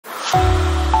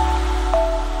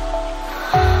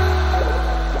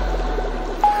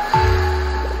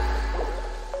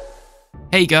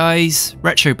Hey guys,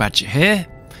 Retro Badger here.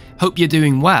 Hope you're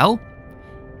doing well.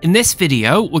 In this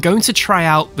video, we're going to try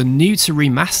out the new to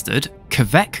remastered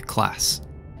Kvek class.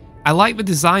 I like the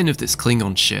design of this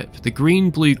Klingon ship. The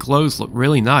green-blue glows look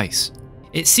really nice.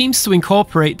 It seems to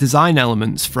incorporate design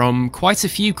elements from quite a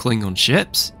few Klingon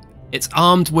ships. It's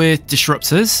armed with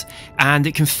disruptors, and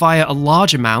it can fire a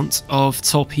large amount of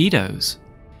torpedoes.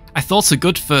 I thought a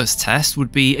good first test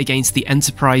would be against the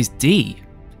Enterprise D.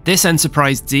 This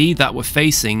Enterprise D that we're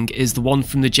facing is the one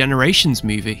from the Generations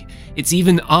movie. It's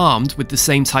even armed with the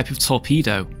same type of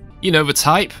torpedo. You know the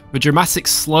type, the dramatic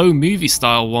slow movie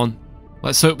style one.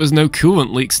 Let's hope there's no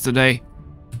coolant leaks today.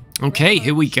 Okay,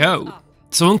 here we go.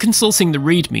 So on consulting the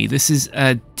README, this is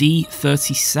a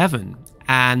D-37,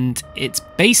 and it's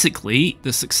basically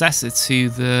the successor to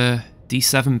the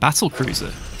D-7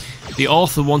 Battlecruiser. The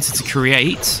author wanted to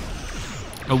create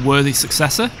a worthy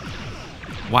successor.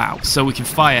 Wow, so we can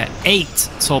fire 8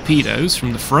 torpedoes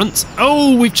from the front.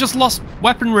 Oh, we've just lost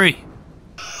weaponry!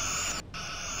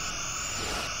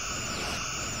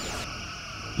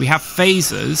 We have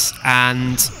phasers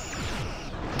and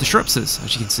disruptors,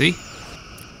 as you can see.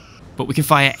 But we can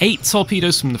fire 8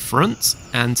 torpedoes from the front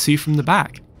and 2 from the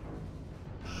back.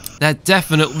 They're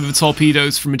definitely the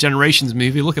torpedoes from a Generations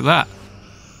movie, look at that.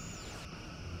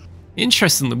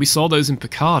 Interestingly, we saw those in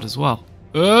Picard as well.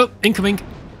 Oh, incoming!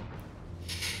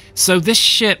 So this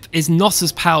ship is not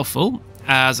as powerful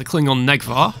as a Klingon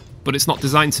Negvar, but it's not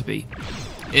designed to be.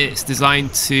 It's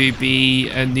designed to be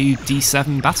a new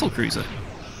D-7 Battlecruiser.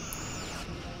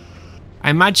 I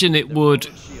imagine it would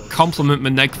complement the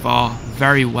Negvar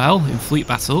very well in fleet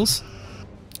battles.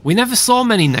 We never saw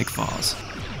many Negvars,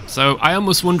 so I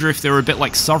almost wonder if they were a bit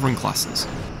like Sovereign classes.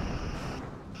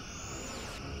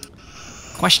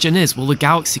 Question is, will the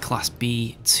Galaxy class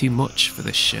be too much for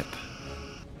this ship?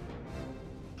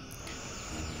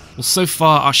 Well, so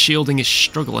far our shielding is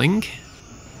struggling,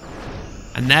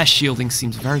 and their shielding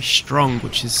seems very strong,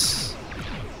 which is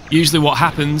usually what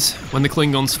happens when the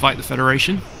Klingons fight the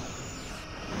Federation.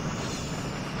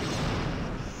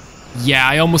 Yeah,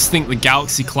 I almost think the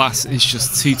Galaxy class is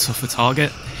just too tough a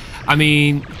target. I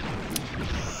mean,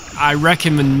 I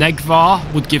reckon the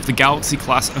Negvar would give the Galaxy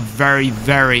class a very,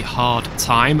 very hard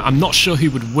time. I'm not sure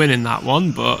who would win in that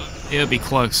one, but it'll be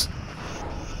close.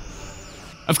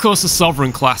 Of course, the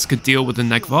Sovereign class could deal with the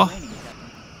Negvar.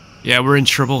 Yeah, we're in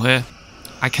trouble here.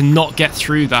 I cannot get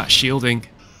through that shielding.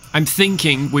 I'm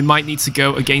thinking we might need to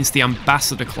go against the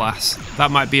Ambassador class.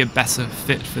 That might be a better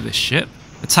fit for this ship.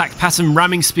 Attack pattern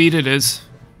ramming speed it is.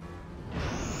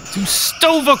 To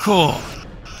Stovacor!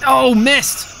 Oh,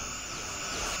 missed!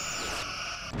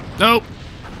 Oh,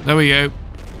 there we go.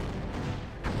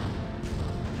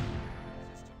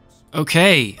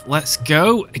 Okay, let's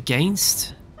go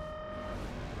against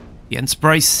the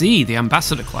Enterprise C, the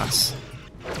Ambassador class.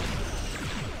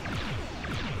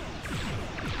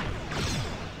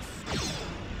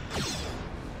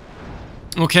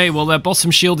 Okay, well their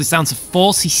bottom shield is down to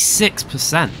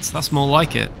 46%. That's more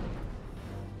like it.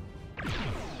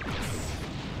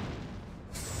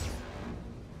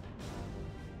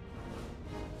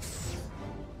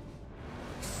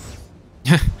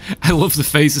 I love the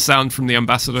phaser sound from the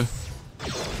Ambassador.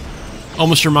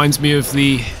 Almost reminds me of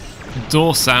the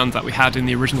door sound that we had in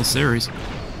the original series.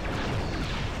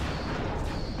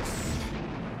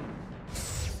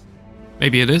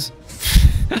 Maybe it is.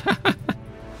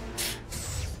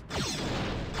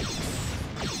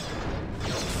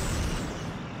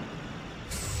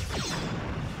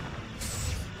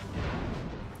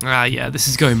 Ah, yeah, this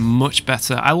is going much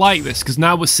better. I like this, because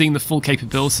now we're seeing the full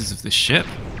capabilities of this ship.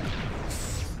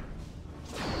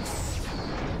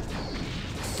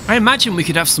 I imagine we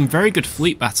could have some very good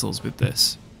fleet battles with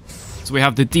this. So we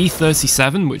have the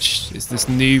D-37, which is this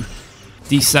new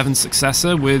D-7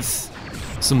 successor with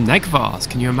some Negvars.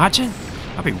 Can you imagine?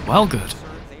 That'd be well good.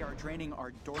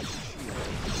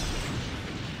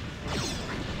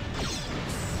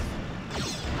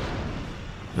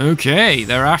 Okay,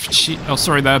 their aft shield. Oh,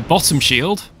 sorry, their bottom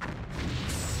shield.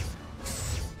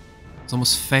 It's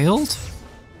almost failed.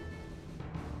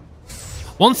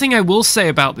 One thing I will say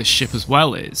about this ship as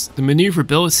well is the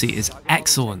maneuverability is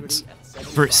excellent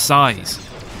for its size.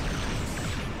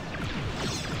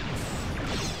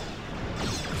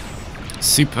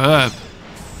 Superb.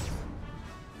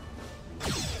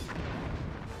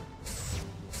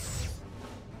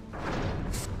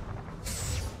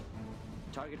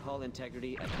 Target hull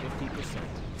integrity at 50%.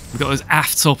 We've got those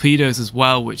aft torpedoes as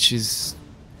well, which is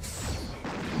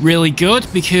really good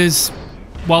because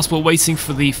whilst we're waiting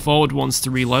for the forward ones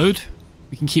to reload,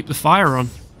 we can keep the fire on.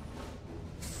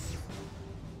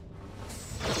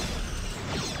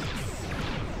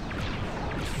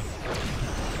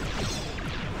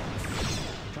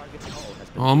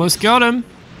 Almost got him.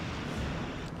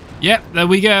 Yep, there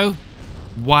we go.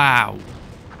 Wow.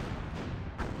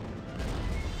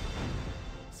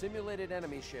 Simulated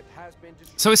enemy ship has been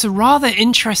destroyed. So it's a rather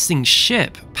interesting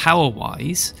ship,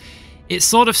 power-wise. It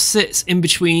sort of sits in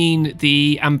between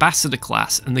the Ambassador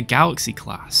class and the Galaxy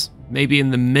class, maybe in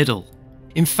the middle.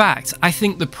 In fact, I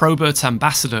think the Probert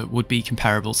Ambassador would be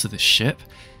comparable to this ship.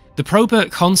 The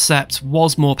Probert concept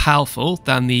was more powerful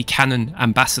than the Canon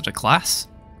Ambassador class.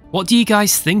 What do you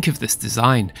guys think of this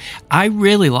design? I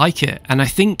really like it, and I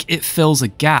think it fills a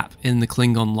gap in the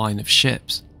Klingon line of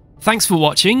ships. Thanks for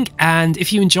watching, and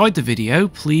if you enjoyed the video,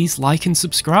 please like and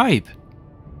subscribe.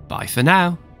 Bye for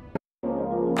now.